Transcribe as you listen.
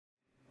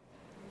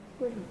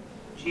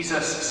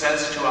Jesus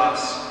says to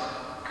us,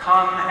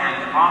 "Come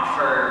and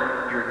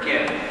offer your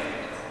gift."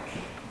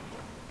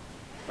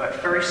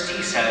 But first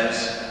he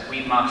says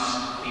we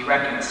must be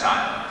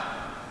reconciled.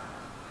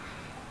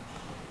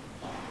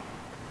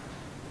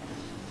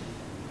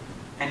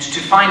 And to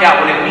find out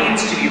what it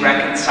means to be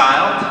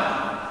reconciled,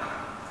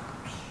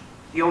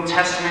 the Old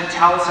Testament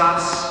tells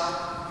us,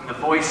 in the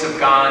voice of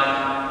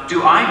God,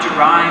 "Do I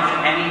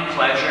derive any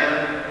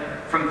pleasure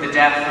from the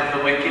death of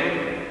the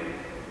wicked?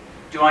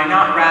 Do I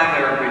not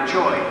rather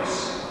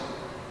rejoice?"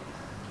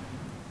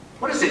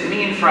 What does it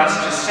mean for us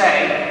to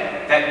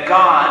say that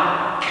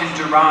God can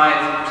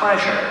derive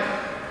pleasure?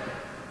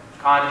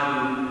 God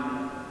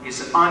who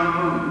is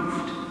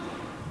unmoved.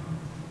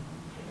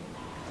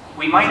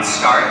 We might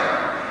start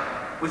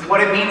with what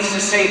it means to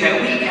say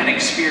that we can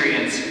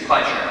experience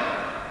pleasure,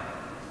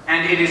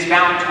 and it is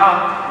bound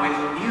up with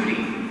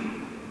beauty.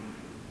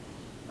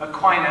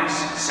 Aquinas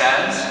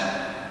says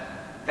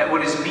that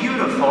what is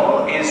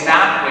beautiful is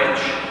that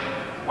which,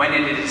 when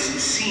it is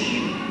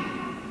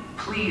seen,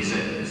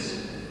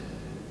 pleases.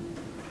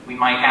 We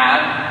might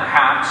add,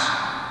 perhaps,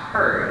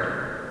 heard.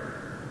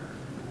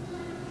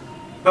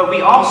 But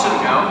we also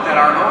know that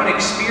our own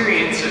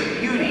experience of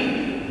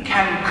beauty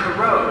can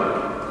corrode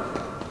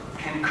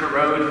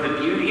the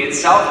beauty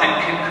itself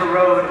and can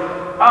corrode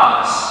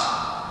us.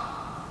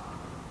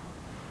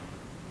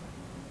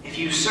 If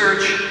you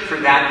search for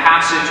that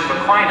passage of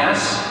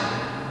Aquinas,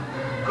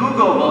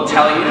 Google will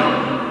tell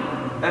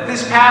you that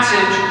this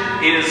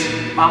passage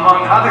is,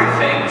 among other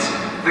things,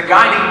 the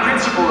guiding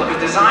principle of a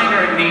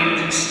designer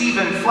named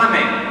Stephen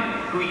Fleming,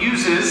 who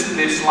uses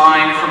this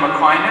line from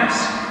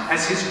Aquinas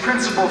as his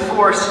principal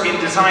force in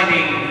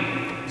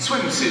designing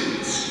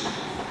swimsuits.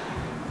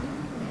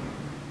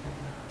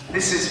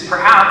 This is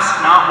perhaps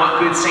not what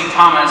good St.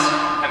 Thomas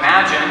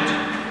imagined,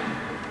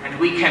 and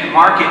we can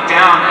mark it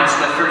down as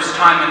the first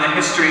time in the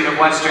history of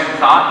Western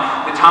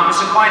thought that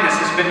Thomas Aquinas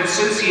has been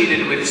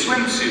associated with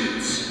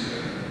swimsuits.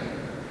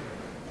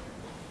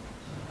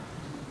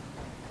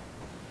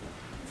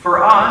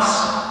 For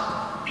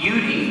us,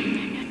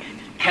 beauty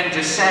can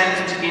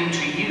descend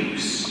into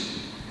use.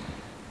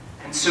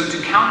 And so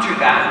to counter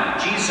that,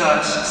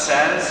 Jesus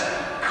says,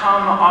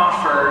 "Come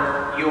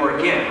offer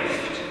your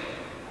gift."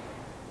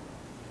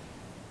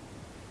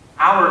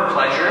 Our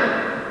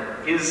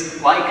pleasure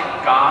is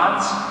like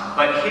God's,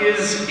 but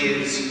his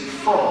is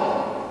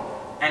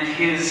full, and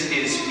his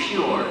is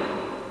pure.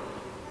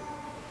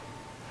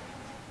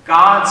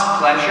 God's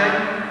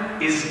pleasure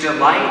is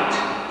delight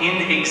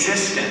in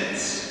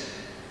existence,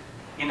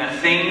 in a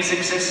thing's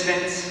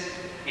existence,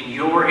 in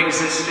your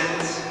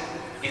existence,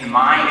 in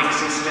my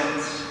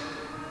existence.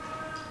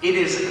 It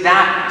is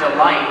that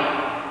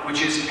delight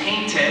which is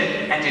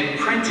painted and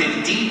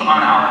imprinted deep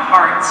on our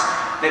hearts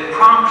that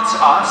prompts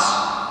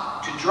us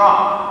to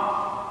draw,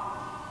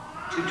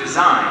 to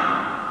design,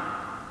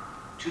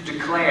 to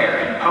declare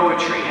in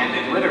poetry and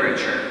in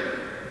literature.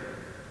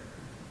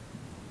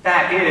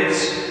 That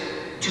is,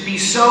 to be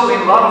so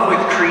in love with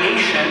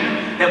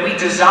creation that we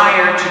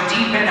desire to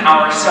deepen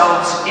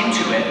ourselves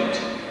into it,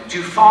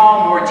 to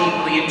fall more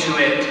deeply into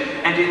it,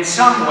 and in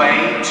some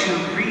way to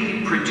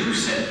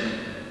reproduce it.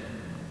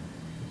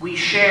 We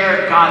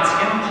share God's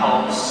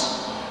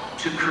impulse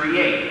to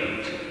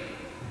create.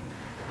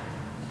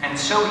 And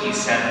so he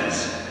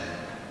says,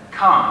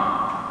 "Come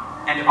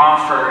and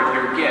offer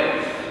your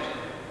gift."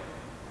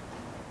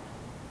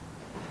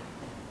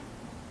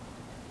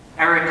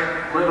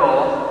 Eric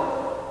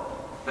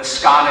Liddell, the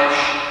Scottish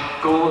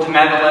gold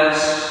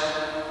medalist,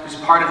 who's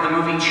part of the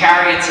movie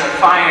Chariots of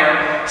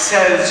Fire,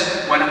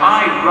 says, "When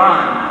I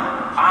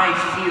run, I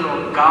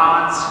feel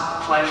God's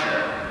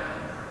pleasure."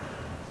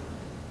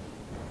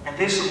 And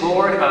this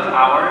Lord of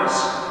ours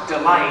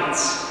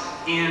delights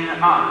in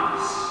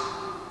us.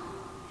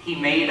 He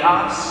made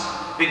us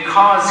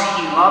because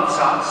he loves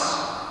us,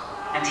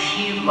 and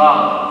he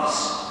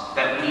loves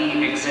that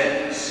we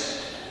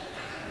exist.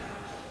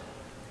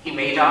 He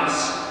made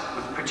us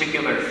with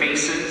particular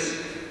faces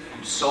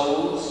and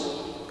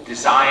souls,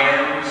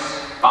 desires,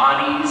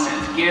 bodies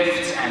and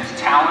gifts and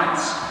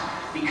talents,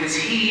 because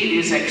he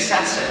is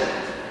excessive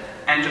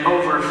and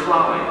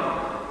overflowing.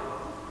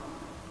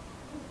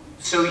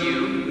 So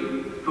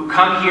you, who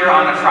come here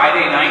on a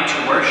Friday night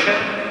to worship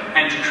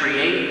and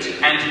create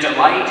and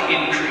delight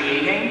in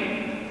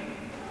creating,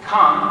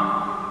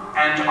 come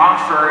and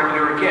offer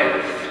your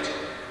gift.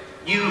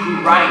 You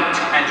who write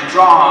and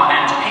draw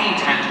and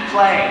paint and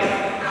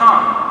play,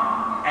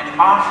 come and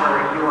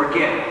offer your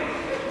gift.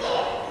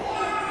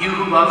 You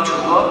who love to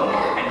look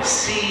and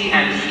see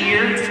and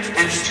hear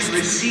and to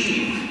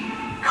receive,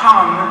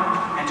 come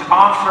and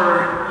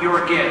offer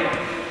your gift.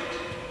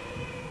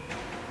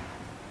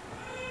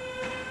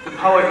 The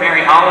poet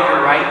Mary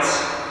Oliver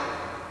writes,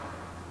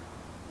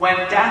 "When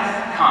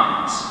death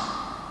comes,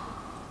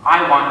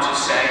 I want to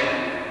say,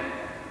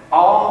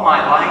 all my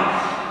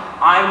life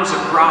I was a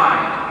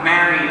bride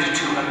married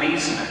to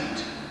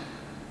amazement.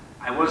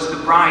 I was the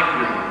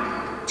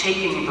bridegroom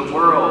taking the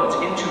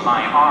world into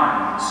my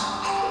arms.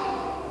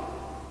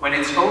 When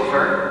it's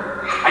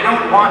over, I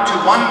don't want to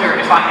wonder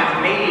if I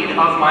have made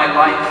of my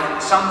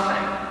life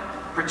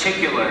something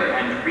particular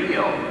and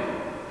real.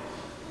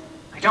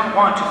 I don't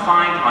want to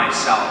find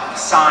myself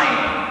sighing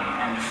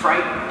and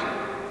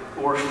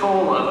frightened or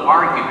full of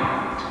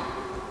argument.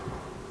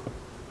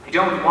 I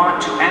don't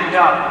want to end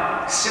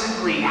up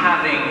simply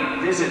having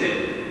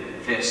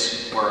visited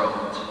this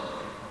world.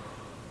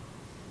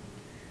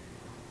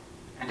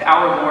 And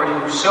our Lord,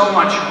 who so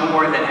much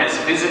more than has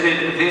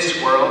visited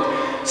this world,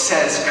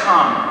 says,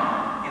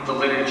 "Come," in the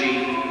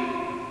liturgy,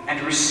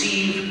 and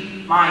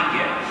receive my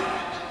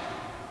gift.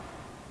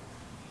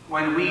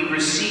 When we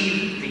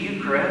receive the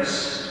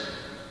Eucharist,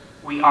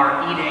 we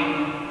are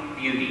eating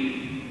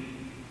beauty.